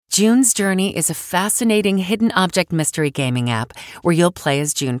June's Journey is a fascinating hidden object mystery gaming app where you'll play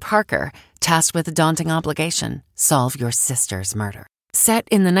as June Parker, tasked with a daunting obligation: solve your sister's murder. Set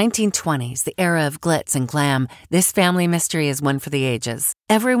in the 1920s, the era of glitz and glam, this family mystery is one for the ages.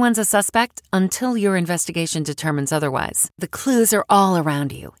 Everyone's a suspect until your investigation determines otherwise. The clues are all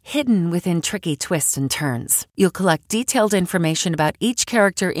around you, hidden within tricky twists and turns. You'll collect detailed information about each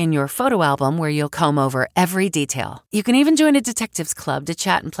character in your photo album where you'll comb over every detail. You can even join a detectives club to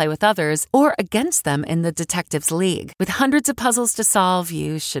chat and play with others or against them in the Detectives League. With hundreds of puzzles to solve,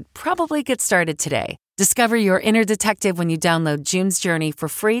 you should probably get started today. Discover your inner detective when you download June's Journey for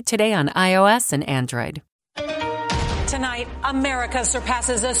free today on iOS and Android. Tonight, America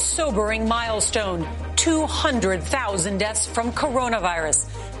surpasses a sobering milestone: 200,000 deaths from coronavirus.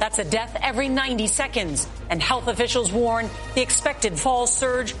 That's a death every 90 seconds. And health officials warn the expected fall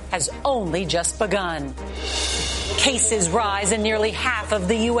surge has only just begun. Cases rise in nearly half of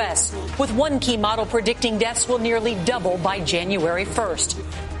the U.S., with one key model predicting deaths will nearly double by January 1st.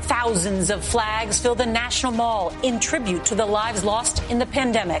 Thousands of flags fill the National Mall in tribute to the lives lost in the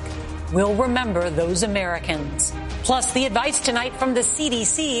pandemic. We'll remember those Americans. Plus, the advice tonight from the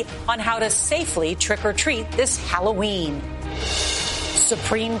CDC on how to safely trick-or-treat this Halloween.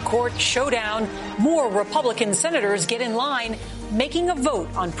 Supreme Court showdown. More Republican senators get in line, making a vote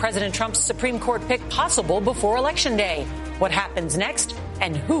on President Trump's Supreme Court pick possible before Election Day. What happens next,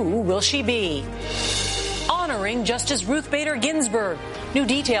 and who will she be? Honoring Justice Ruth Bader Ginsburg. New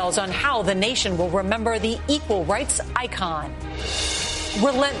details on how the nation will remember the equal rights icon.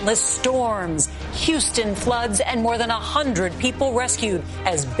 Relentless storms, Houston floods, and more than 100 people rescued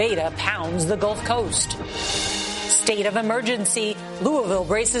as Beta pounds the Gulf Coast. State of emergency. Louisville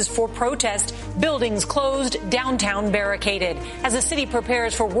braces for protest. Buildings closed, downtown barricaded, as the city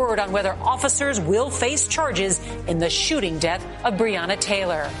prepares for word on whether officers will face charges in the shooting death of Breonna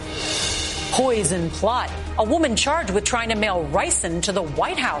Taylor. Poison plot. A woman charged with trying to mail ricin to the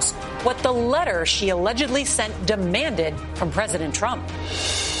White House, what the letter she allegedly sent demanded from President Trump.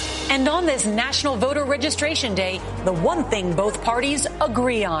 And on this National Voter Registration Day, the one thing both parties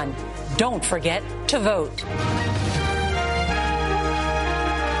agree on: don't forget to vote.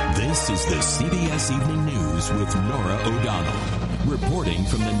 This is the CBS Evening News with Norah O'Donnell, reporting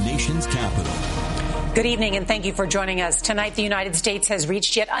from the nation's capital. Good evening, and thank you for joining us. Tonight, the United States has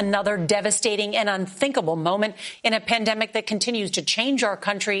reached yet another devastating and unthinkable moment in a pandemic that continues to change our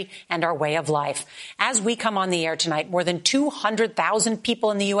country and our way of life. As we come on the air tonight, more than 200,000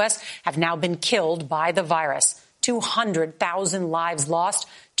 people in the U.S. have now been killed by the virus. 200,000 lives lost,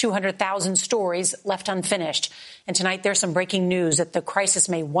 200,000 stories left unfinished. And tonight, there's some breaking news that the crisis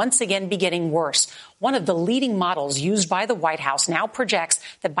may once again be getting worse. One of the leading models used by the White House now projects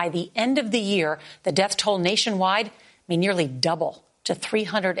that by the end of the year, the death toll nationwide may nearly double to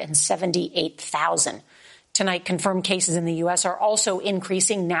 378,000. Tonight, confirmed cases in the U.S. are also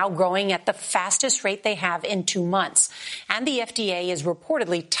increasing, now growing at the fastest rate they have in 2 months. And the FDA is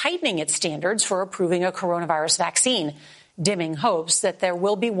reportedly tightening its standards for approving a coronavirus vaccine, dimming hopes that there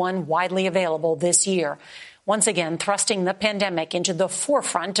will be one widely available this year. Once again, thrusting the pandemic into the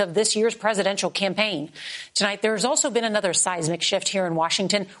forefront of this year's presidential campaign. Tonight, there's also been another seismic shift here in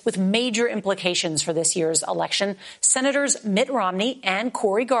Washington with major implications for this year's election. Senators Mitt Romney and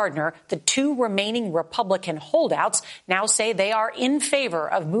Cory Gardner, the two remaining Republican holdouts, now say they are in favor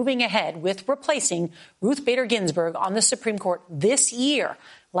of moving ahead with replacing Ruth Bader Ginsburg on the Supreme Court this year,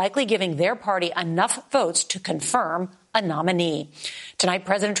 likely giving their party enough votes to confirm a nominee. Tonight,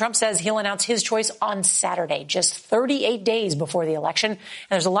 President Trump says he'll announce his choice on Saturday, just 38 days before the election. And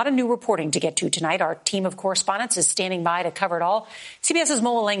there's a lot of new reporting to get to tonight. Our team of correspondents is standing by to cover it all. CBS's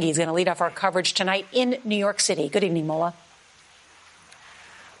Mola Lenghi is going to lead off our coverage tonight in New York City. Good evening, Mola.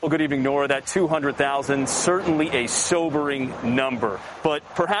 Well, good evening, Nora. That 200,000, certainly a sobering number, but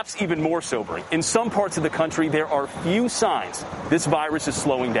perhaps even more sobering. In some parts of the country, there are few signs this virus is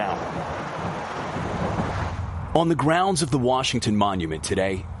slowing down. On the grounds of the Washington Monument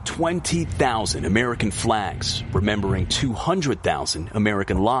today, 20,000 American flags remembering 200,000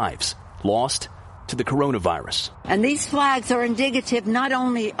 American lives lost to the coronavirus. And these flags are indicative not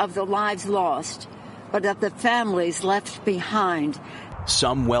only of the lives lost, but of the families left behind.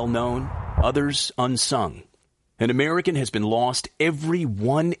 Some well-known, others unsung. An American has been lost every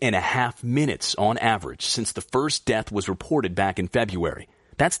 1.5 minutes on average since the first death was reported back in February.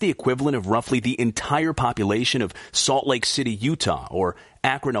 That's the equivalent of roughly the entire population of Salt Lake City, Utah, or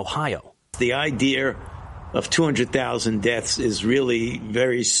Akron, Ohio. The idea of 200,000 deaths is really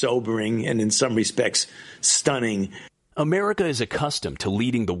very sobering and in some respects stunning. America is accustomed to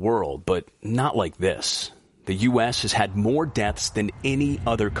leading the world, but not like this. the U.S. has had more deaths than any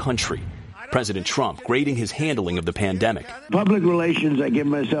other country. President Trump grading his handling of the pandemic. Public relations, I give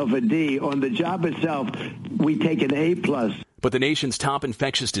myself a D. On the job itself, we take an A+. But the nation's top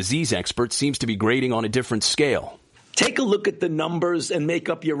infectious disease expert seems to be grading on a different scale. Take a look at the numbers and make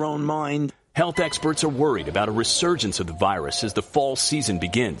up your own mind. Health experts are worried about a resurgence of the virus as the fall season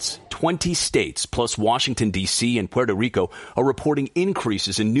begins. 20 states, plus Washington, D.C. and Puerto Rico, are reporting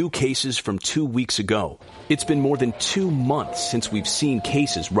increases in new cases from 2 weeks ago. It's been more than 2 months since we've seen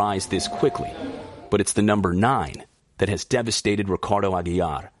cases rise this quickly. But it's the number 9 that has devastated Ricardo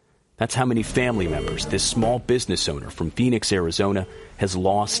Aguilar. That's how many family members this small business owner from Phoenix, Arizona, has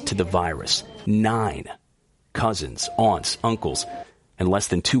lost to the virus. 9 cousins, aunts, uncles, and less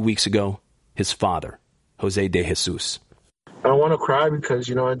than 2 weeks ago, his father, Jose de Jesus. I don't want to cry because,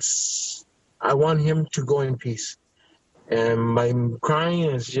 I want him to go in peace. And my crying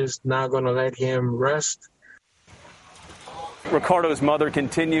is just not going to let him rest. Ricardo's mother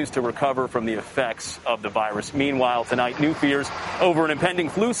continues to recover from the effects of the virus. Meanwhile, tonight, new fears over an impending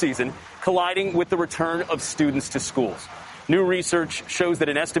flu season colliding with the return of students to schools. New research shows that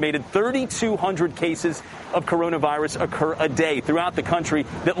an estimated 3,200 cases of coronavirus occur a day throughout the country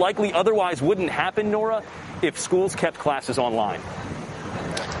that likely otherwise wouldn't happen, Norah, if schools kept classes online.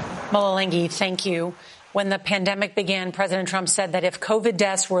 Malalengi, thank you. When the pandemic began, President Trump said that if COVID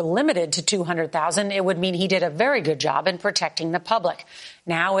deaths were limited to 200,000, it would mean he did a very good job in protecting the public.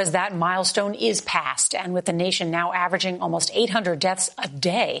 Now, as that milestone is passed, and with the nation now averaging almost 800 deaths a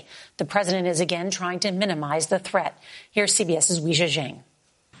day, the president is again trying to minimize the threat. Here's CBS's Weijia Zhang.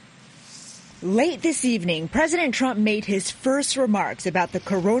 Late this evening, President Trump made his first remarks about the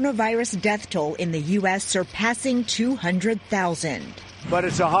coronavirus death toll in the U.S. surpassing 200,000. But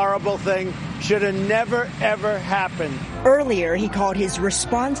it's a horrible thing. Should have never, ever happened. Earlier, he called his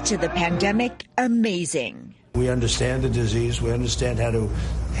response to the pandemic amazing. We understand the disease. We understand how to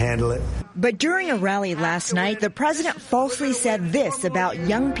handle it. But during a rally last night, the president falsely said this about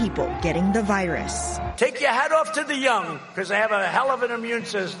young people getting the virus. Take your hat off to the young, because they have a hell of an immune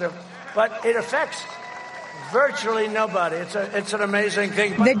system. But it affects virtually nobody. It's an amazing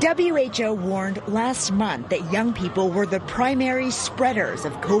thing. The WHO warned last month that young people were the primary spreaders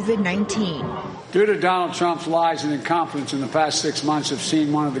of COVID-19. Due to Donald Trump's lies and incompetence in the past 6 months, have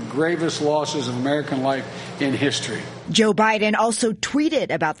seen one of the gravest losses of American life in history. Joe Biden also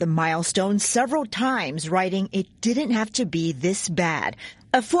tweeted about the milestone several times, writing, "It didn't have to be this bad."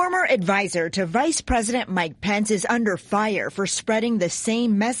 A former advisor to Vice President Mike Pence is under fire for spreading the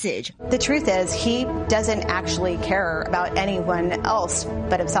same message. The truth is, he doesn't actually care about anyone else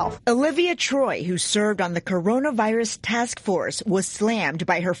but himself. Olivia Troy, who served on the coronavirus task force, was slammed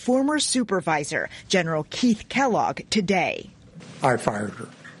by her former supervisor, General Keith Kellogg, today. I fired her.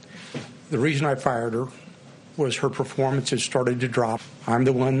 The reason I fired her was her performance had started to drop. I'm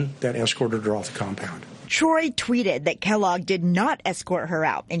the one that escorted her off the compound. Troy tweeted that Kellogg did not escort her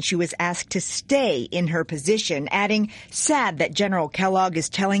out, and she was asked to stay in her position, adding, "Sad that General Kellogg is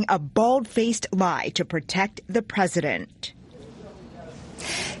telling a bald-faced lie to protect the president."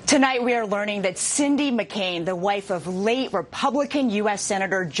 Tonight, we are learning that Cindy McCain, the wife of late Republican U.S.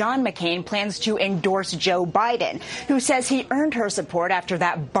 Senator John McCain, plans to endorse Joe Biden, who says he earned her support after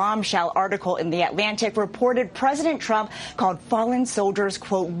that bombshell article in The Atlantic reported President Trump called fallen soldiers,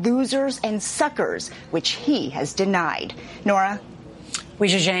 quote, losers and suckers, which he has denied. Norah?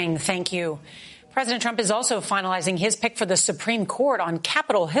 Weijia Zhang, thank you. President Trump is also finalizing his pick for the Supreme Court on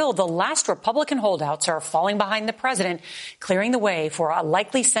Capitol Hill. The last Republican holdouts are falling behind the president, clearing the way for a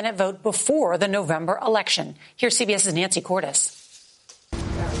likely Senate vote before the November election. Here's CBS's Nancy Cordes.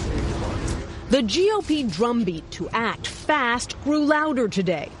 The GOP drumbeat to act fast grew louder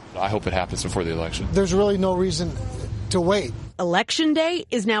today. I hope it happens before the election. There's really no reason to wait. Election Day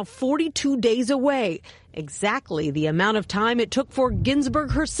is now 42 days away. Exactly the amount of time it took for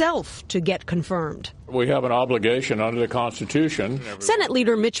Ginsburg herself to get confirmed. We have an obligation under the Constitution. Senate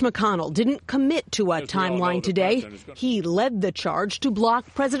Leader Mitch McConnell didn't commit to a timeline today. He led the charge to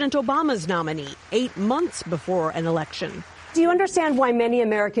block President Obama's nominee 8 months before an election. Do you understand why many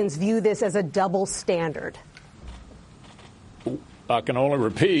Americans view this as a double standard? I can only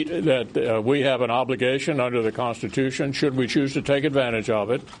repeat that we have an obligation under the Constitution, should we choose to take advantage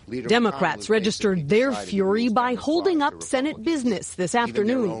of it. Democrats registered their fury by holding up Senate business this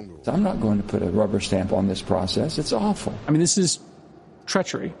afternoon. I'm not going to put a rubber stamp on this process. It's awful. I mean, this is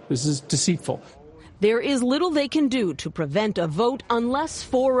treachery. This is deceitful. There is little they can do to prevent a vote unless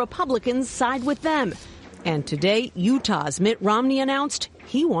 4 Republicans side with them. And today, Utah's Mitt Romney announced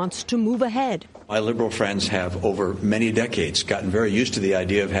he wants to move ahead. My liberal friends have, over many decades, gotten very used to the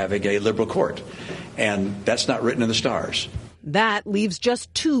idea of having a liberal court. And that's not written in the stars. That leaves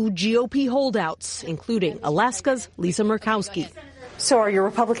just 2 GOP holdouts, including Alaska's Lisa Murkowski. So are your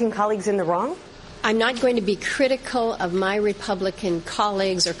Republican colleagues in the wrong? I'm not going to be critical of my Republican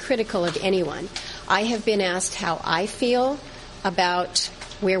colleagues or critical of anyone. I have been asked how I feel about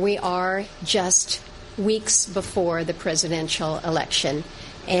where we are just weeks before the presidential election.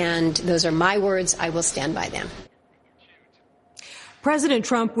 And those are my words. I will stand by them. President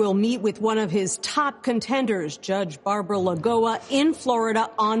Trump will meet with one of his top contenders, Judge Barbara Lagoa, in Florida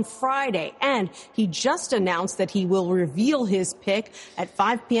on Friday. And he just announced that he will reveal his pick at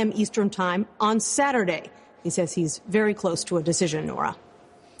 5 p.m. Eastern Time on Saturday. He says he's very close to a decision, Norah.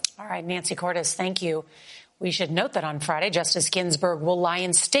 All right, Nancy Cordes, thank you. We should note that on Friday, Justice Ginsburg will lie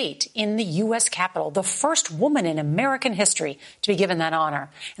in state in the U.S. Capitol, the first woman in American history to be given that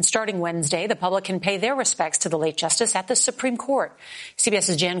honor. And starting Wednesday, the public can pay their respects to the late justice at the Supreme Court.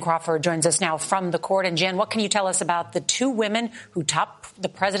 CBS's Jan Crawford joins us now from the court. And Jan, what can you tell us about the 2 women who top the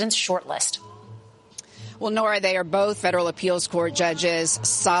president's shortlist? Well, Norah, they are both federal appeals court judges,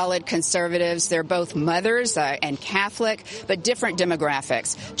 solid conservatives. They're both mothers and Catholic, but different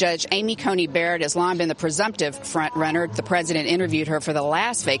demographics. Judge Amy Coney Barrett has long been the presumptive front runner. The president interviewed her for the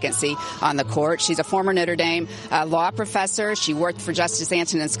last vacancy on the court. She's a former Notre Dame law professor. She worked for Justice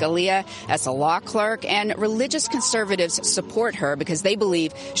Antonin Scalia as a law clerk, and religious conservatives support her because they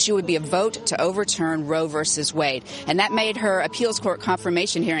believe she would be a vote to overturn Roe versus Wade. And that made her appeals court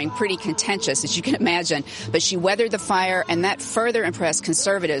confirmation hearing pretty contentious, as you can imagine. But she weathered the fire, and that further impressed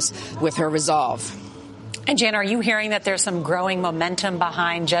conservatives with her resolve. And Jan, are you hearing that there's some growing momentum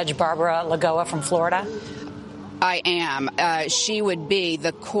behind Judge Barbara Lagoa from Florida? I am. She would be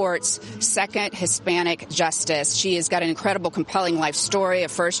the court's second Hispanic justice. She has got an incredible, compelling life story, a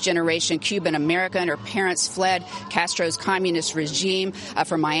first-generation Cuban American. Her parents fled Castro's communist regime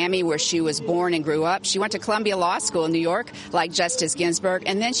from Miami, where she was born and grew up. She went to Columbia Law School in New York, like Justice Ginsburg,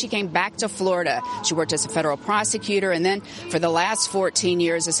 and then she came back to Florida. She worked as a federal prosecutor, and then for the last 14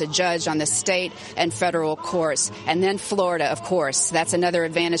 years as a judge on the state and federal courts. And then Florida, of course. That's another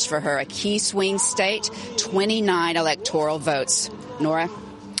advantage for her. A key swing state, 29 electoral votes. Norah?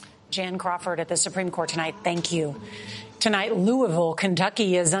 Jan Crawford at the Supreme Court tonight. Thank you. Tonight, Louisville,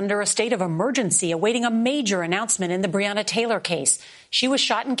 Kentucky is under a state of emergency, awaiting a major announcement in the Breonna Taylor case. She was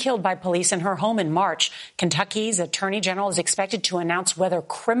shot and killed by police in her home in March. Kentucky's Attorney General is expected to announce whether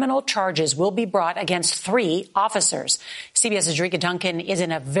criminal charges will be brought against 3 officers. CBS's Jerika Duncan is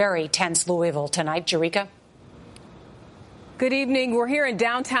in a very tense Louisville tonight. Jerika? Good evening. We're here in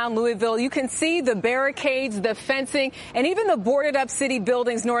downtown Louisville. You can see the barricades, the fencing, and even the boarded up city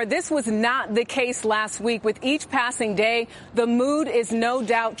buildings. Nora, this was not the case last week. With each passing day, the mood is no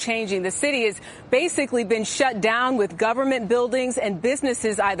doubt changing. The city has basically been shut down, with government buildings and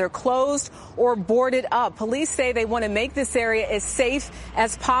businesses either closed or boarded up. Police say they want to make this area as safe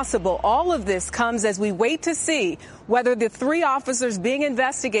as possible. All of this comes as we wait to see whether the 3 officers being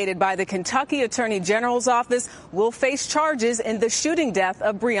investigated by the Kentucky Attorney General's office will face charges in the shooting death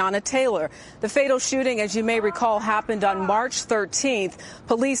of Breonna Taylor. The fatal shooting, as you may recall, happened on March 13th.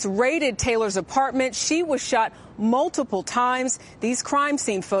 Police raided Taylor's apartment. She was shot multiple times. These crime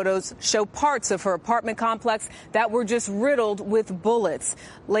scene photos show parts of her apartment complex that were just riddled with bullets.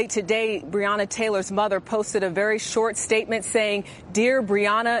 Late today, Breonna Taylor's mother posted a very short statement saying, "Dear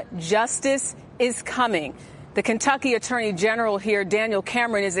Breonna, justice is coming." The Kentucky Attorney General here, Daniel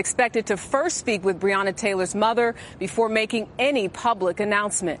Cameron, is expected to first speak with Breonna Taylor's mother before making any public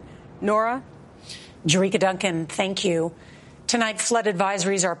announcement. Norah? Jerika Duncan, thank you. Tonight, flood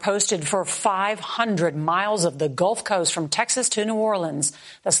advisories are posted for 500 miles of the Gulf Coast from Texas to New Orleans.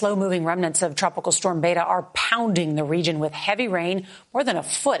 The slow-moving remnants of Tropical Storm Beta are pounding the region with heavy rain, more than a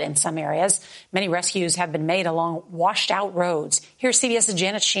foot in some areas. Many rescues have been made along washed-out roads. Here's CBS's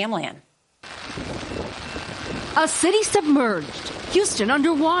Janet Shamlian. A city submerged, Houston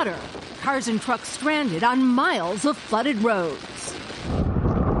underwater, cars and trucks stranded on miles of flooded roads.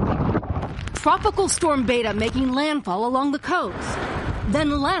 Tropical Storm Beta making landfall along the coast, then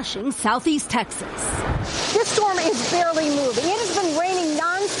lashing southeast Texas. This storm is barely moving. It has been raining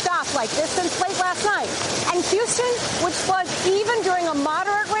nonstop like this since late last night. And Houston, which floods even during a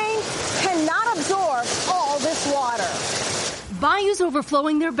moderate rain, cannot absorb all this water. Bayous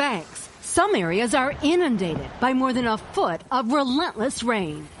overflowing their banks. Some areas are inundated by more than a foot of relentless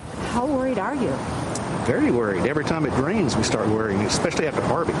rain. How worried are you? Very worried. Every time it rains, we start worrying, especially after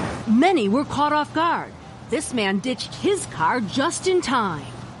Harvey. Many were caught off guard. This man ditched his car just in time.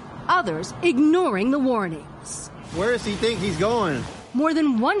 Others ignoring the warnings. Where does he think he's going? More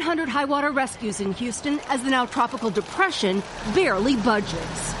than 100 high water rescues in Houston as the now tropical depression barely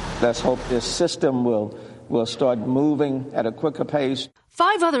budges. Let's hope this system will start moving at a quicker pace.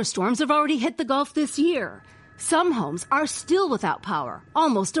 5 other storms have already hit the Gulf this year. Some homes are still without power,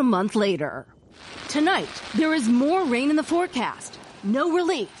 almost a month later. Tonight, there is more rain in the forecast. No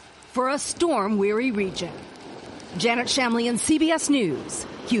relief for a storm-weary region. Janet Shamlian, CBS News,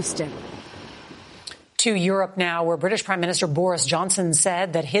 Houston. To Europe now, where British Prime Minister Boris Johnson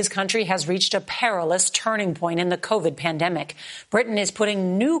said that his country has reached a perilous turning point in the COVID pandemic. Britain is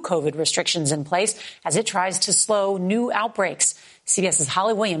putting new COVID restrictions in place as it tries to slow new outbreaks. CBS's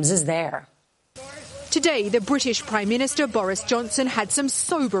Holly Williams is there. Today, the British Prime Minister Boris Johnson had some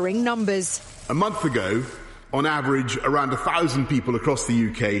sobering numbers. A month ago, on average, around 1,000 people across the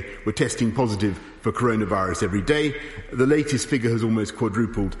UK were testing positive for coronavirus every day. The latest figure has almost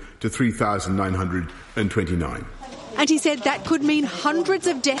quadrupled to 3,929. And he said that could mean hundreds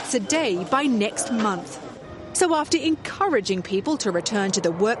of deaths a day by next month. So after encouraging people to return to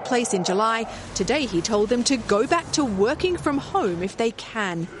the workplace in July, today he told them to go back to working from home if they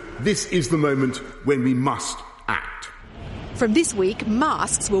can. This is the moment when we must act. From this week,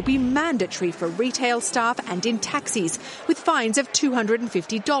 masks will be mandatory for retail staff and in taxis, with fines of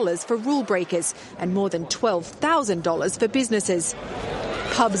 $250 for rule breakers and more than $12,000 for businesses.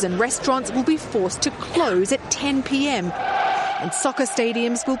 Pubs and restaurants will be forced to close at 10 p.m. and soccer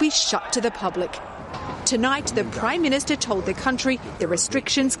stadiums will be shut to the public. Tonight, the Prime Minister told the country the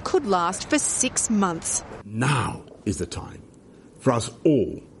restrictions could last for 6 months. Now is the time for us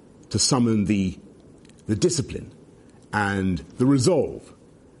all to summon the discipline and the resolve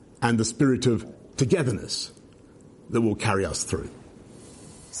and the spirit of togetherness that will carry us through.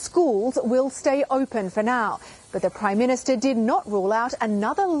 Schools will stay open for now, but the Prime Minister did not rule out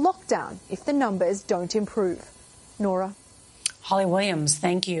another lockdown if the numbers don't improve. Norah. Holly Williams,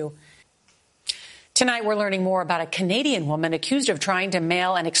 thank you. Tonight, we're learning more about a Canadian woman accused of trying to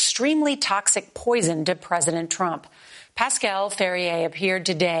mail an extremely toxic poison to President Trump. Pascal Ferrier appeared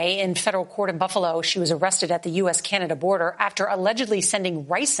today in federal court in Buffalo. She was arrested at the U.S.-Canada border after allegedly sending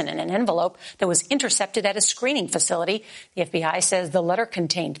ricin in an envelope that was intercepted at a screening facility. The FBI says the letter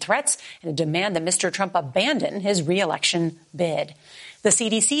contained threats and a demand that Mr. Trump abandon his re-election bid. The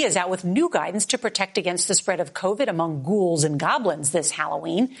CDC is out with new guidance to protect against the spread of COVID among ghouls and goblins this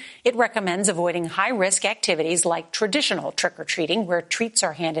Halloween. It recommends avoiding high-risk activities like traditional trick-or-treating, where treats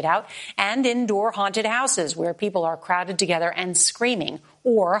are handed out, and indoor haunted houses, where people are crowded together and screaming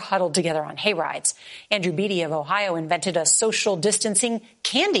or huddled together on hayrides. Andrew Beatty of Ohio invented a social distancing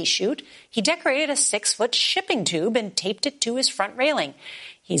candy chute. He decorated a 6-foot shipping tube and taped it to his front railing.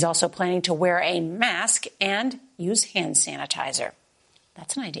 He's also planning to wear a mask and use hand sanitizer.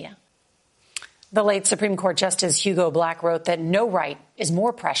 That's an idea. The late Supreme Court Justice Hugo Black wrote that no right is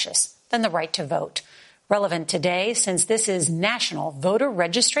more precious than the right to vote. Relevant today, since this is National Voter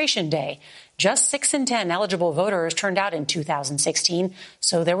Registration Day. Just 6 in 10 eligible voters turned out in 2016,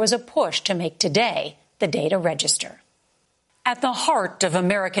 so there was a push to make today the day to register. At the heart of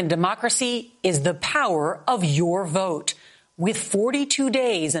American democracy is the power of your vote. With 42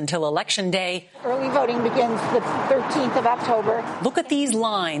 days until Election Day, early voting begins the 13th of October. Look at these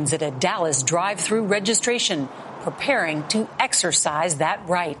lines at a Dallas drive-through registration, preparing to exercise that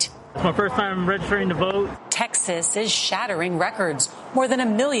right. It's my first time registering to vote. Texas is shattering records. More than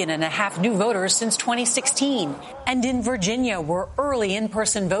 1.5 million new voters since 2016. And in Virginia, where early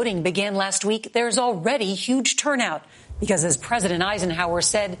in-person voting began last week, there's already huge turnout. Because as President Eisenhower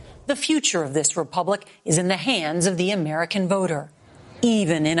said, the future of this republic is in the hands of the American voter.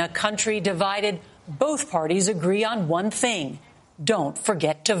 Even in a country divided, both parties agree on one thing. Don't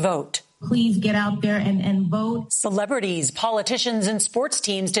forget to vote. Please get out there and vote. Celebrities, politicians, and sports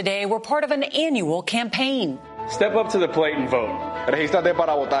teams today were part of an annual campaign. Step up to the plate and vote. Regístrate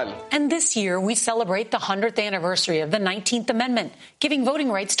para votar. And this year, we celebrate the 100th anniversary of the 19th Amendment, giving voting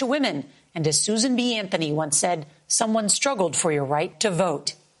rights to women. And as Susan B. Anthony once said, someone struggled for your right to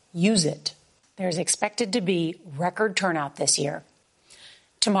vote. Use it. There's expected to be record turnout this year.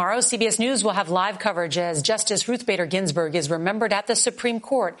 Tomorrow, CBS News will have live coverage as Justice Ruth Bader Ginsburg is remembered at the Supreme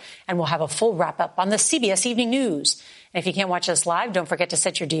Court, and we'll have a full wrap-up on the CBS Evening News. And if you can't watch us live, don't forget to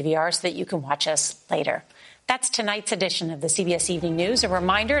set your DVR so that you can watch us later. That's tonight's edition of the CBS Evening News. A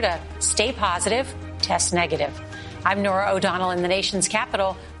reminder to stay positive, test negative. I'm Norah O'Donnell in the nation's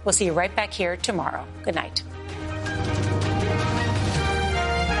capital. We'll see you right back here tomorrow. Good night.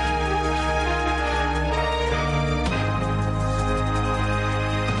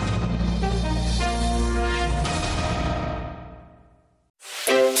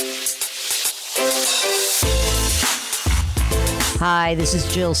 Hi, this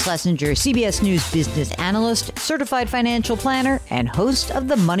is Jill Schlesinger, CBS News business analyst, certified financial planner, and host of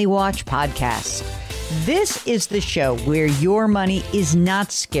the Money Watch podcast. This is the show where your money is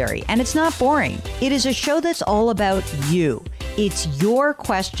not scary and it's not boring. It is a show that's all about you. It's your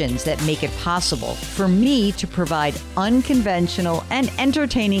questions that make it possible for me to provide unconventional and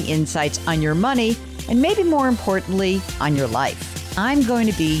entertaining insights on your money, and maybe more importantly, on your life. I'm going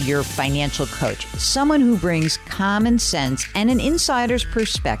to be your financial coach, someone who brings common sense and an insider's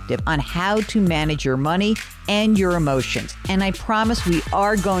perspective on how to manage your money and your emotions. And I promise we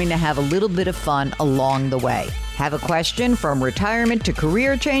are going to have a little bit of fun along the way. Have a question from retirement to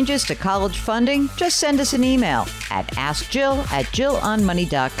career changes to college funding? Just send us an email at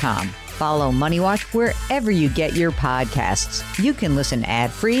askjill@jillonmoney.com. Follow Money Watch wherever you get your podcasts. You can listen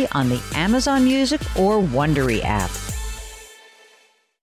ad-free on the Amazon Music or Wondery app.